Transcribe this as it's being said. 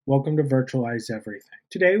Welcome to Virtualize Everything.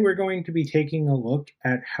 Today we're going to be taking a look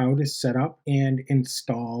at how to set up and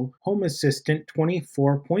install Home Assistant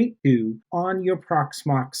 24.2 on your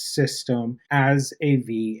Proxmox system as a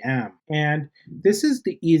VM. And this is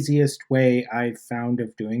the easiest way I've found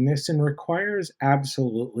of doing this and requires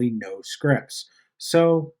absolutely no scripts.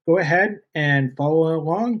 So go ahead and follow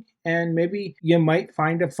along, and maybe you might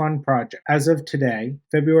find a fun project. As of today,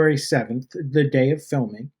 February 7th, the day of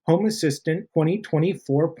filming, Home Assistant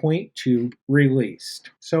 2024.2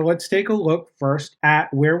 released. So let's take a look first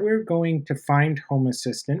at where we're going to find Home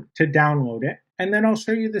Assistant to download it. And then I'll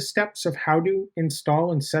show you the steps of how to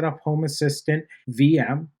install and set up Home Assistant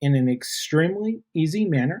VM in an extremely easy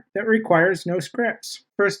manner that requires no scripts.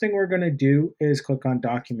 First thing we're going to do is click on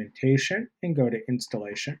Documentation and go to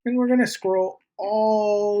Installation. And we're going to scroll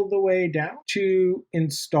all the way down to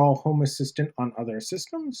install Home Assistant on other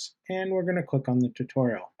systems, and we're going to click on the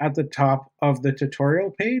tutorial. At the top of the tutorial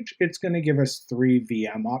page, it's going to give us 3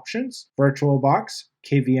 VM options: VirtualBox,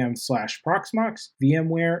 KVM/Proxmox,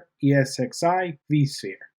 VMware, ESXi,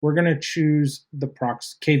 vSphere. We're going to choose the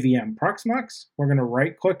KVM Proxmox. We're going to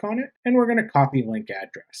right click on it, and we're going to copy link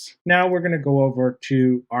address. Now we're going to go over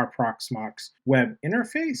to our Proxmox web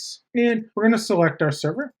interface, and we're going to select our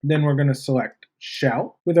server. Then we're going to select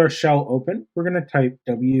shell. With our shell open, we're going to type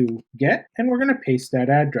wget, and we're going to paste that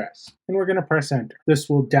address, and we're going to press enter. This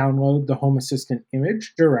will download the Home Assistant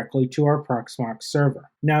image directly to our Proxmox server.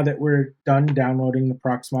 Now that we're done downloading the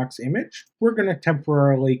Proxmox image, we're going to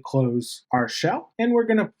temporarily close our shell, and we're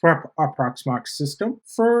going to prep our Proxmox system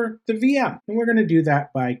for the VM. And we're going to do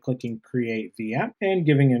that by clicking Create VM and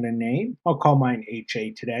giving it a name. I'll call mine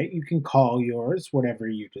HA today. You can call yours whatever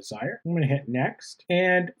you desire. I'm going to hit Next.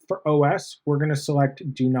 And for OS, we're going to select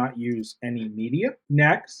Do Not Use Any Media.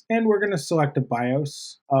 Next. And we're going to select a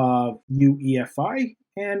BIOS of UEFI.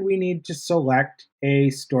 And we need to select a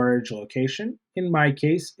storage location. In my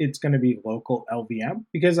case, it's going to be local LVM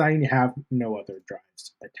because I have no other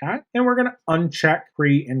drives attached. And we're going to uncheck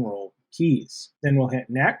pre-enroll keys. Then we'll hit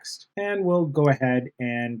Next, and we'll go ahead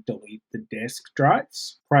and delete the disk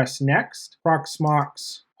drives. Press Next.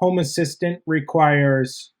 Proxmox Home Assistant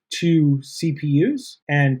requires 2 CPUs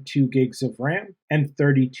and 2 gigs of RAM and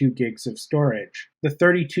 32 gigs of storage. The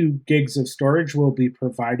 32 gigs of storage will be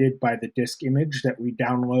provided by the disk image that we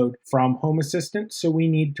download from Home Assistant, so we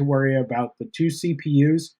need to worry about the 2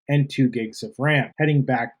 CPUs and 2 gigs of RAM. Heading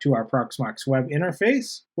back to our Proxmox web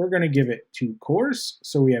interface, we're going to give it 2 cores,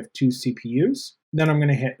 so we have 2 CPUs. Then I'm going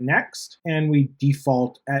to hit Next, and we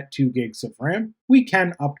default at 2 gigs of RAM. We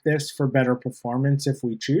can up this for better performance if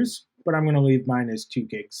we choose, but I'm going to leave mine as 2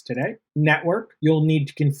 gigs today. Network, you'll need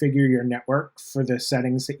to configure your network for the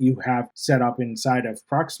settings that you have set up inside of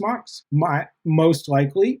Proxmox. Most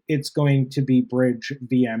likely, it's going to be Bridge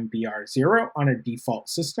VMBR0 on a default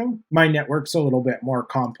system. My network's a little bit more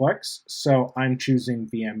complex, so I'm choosing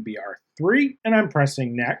VMBR3, and I'm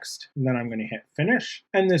pressing Next, and then I'm going to hit Finish,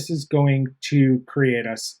 and this is going to create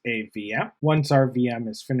us a VM. Once our VM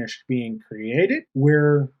is finished being created,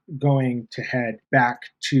 we're going to head back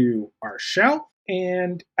to our shell.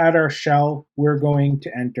 And at our shell, we're going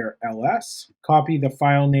to enter ls, copy the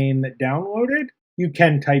file name that downloaded. You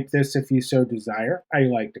can type this if you so desire. I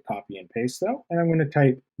like to copy and paste though. And I'm going to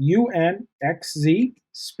type unxz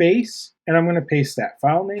space, and I'm going to paste that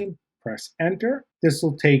file name, press enter. This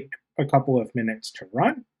will take a couple of minutes to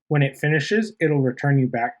run. When it finishes, it'll return you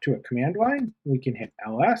back to a command line. We can hit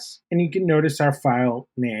ls, and you can notice our file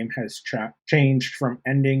name has changed from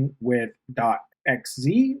ending with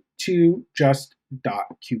 .xz to just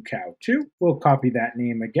 .qcow2. We'll copy that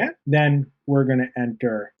name again. Then we're going to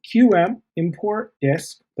enter qm import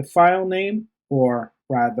disk, the file name, or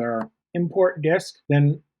rather import disk,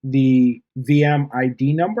 then the VM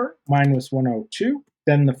ID number. Mine was 102.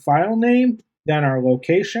 Then the file name, then our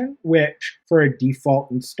location, which for a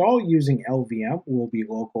default install using LVM will be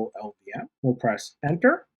local LVM. We'll press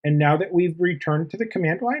enter. And now that we've returned to the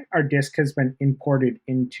command line, our disk has been imported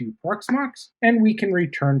into Proxmox, and we can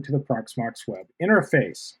return to the Proxmox web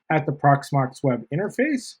interface. At the Proxmox web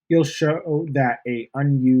interface, you'll show that a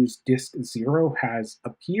unused disk 0 has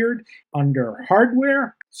appeared under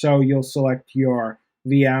hardware. So you'll select your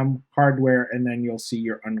VM hardware, and then you'll see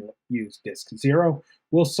your unused disk 0.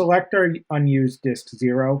 We'll select our unused disk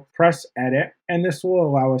 0, press edit, and this will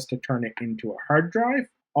allow us to turn it into a hard drive.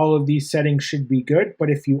 All of these settings should be good, but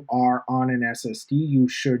if you are on an SSD, you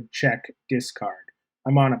should check discard.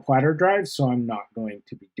 I'm on a platter drive, so I'm not going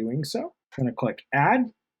to be doing so. I'm going to click add,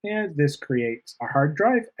 and this creates a hard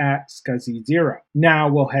drive at SCSI 0. Now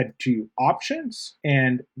we'll head to Options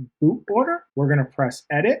and Boot Order. We're going to press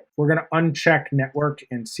Edit. We're going to uncheck Network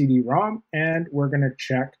and CD-ROM, and we're going to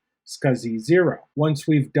check SCSI 0. Once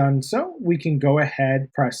we've done so, we can go ahead,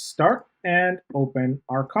 press Start, and open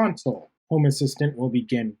our console. Home Assistant will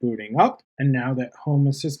begin booting up. And now that Home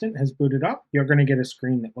Assistant has booted up, you're going to get a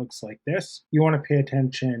screen that looks like this. You want to pay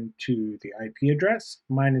attention to the IP address.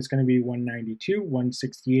 Mine is going to be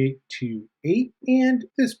 192.168.2.8, and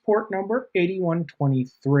this port number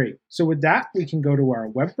 8123. So with that, we can go to our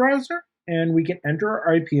web browser and we can enter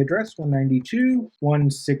our IP address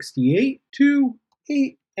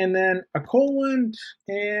 192.168.2.8 and then a colon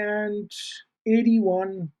and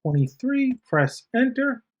 8123. Press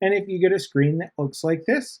enter. And if you get a screen that looks like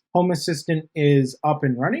this, Home Assistant is up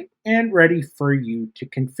and running and ready for you to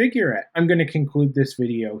configure it. I'm going to conclude this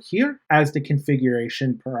video here, as the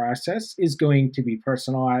configuration process is going to be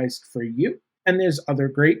personalized for you. And there's other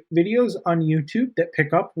great videos on YouTube that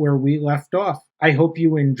pick up where we left off. I hope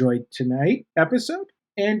you enjoyed tonight's episode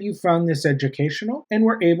and you found this educational and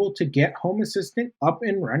were able to get Home Assistant up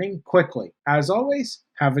and running quickly. As always,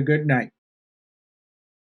 have a good night.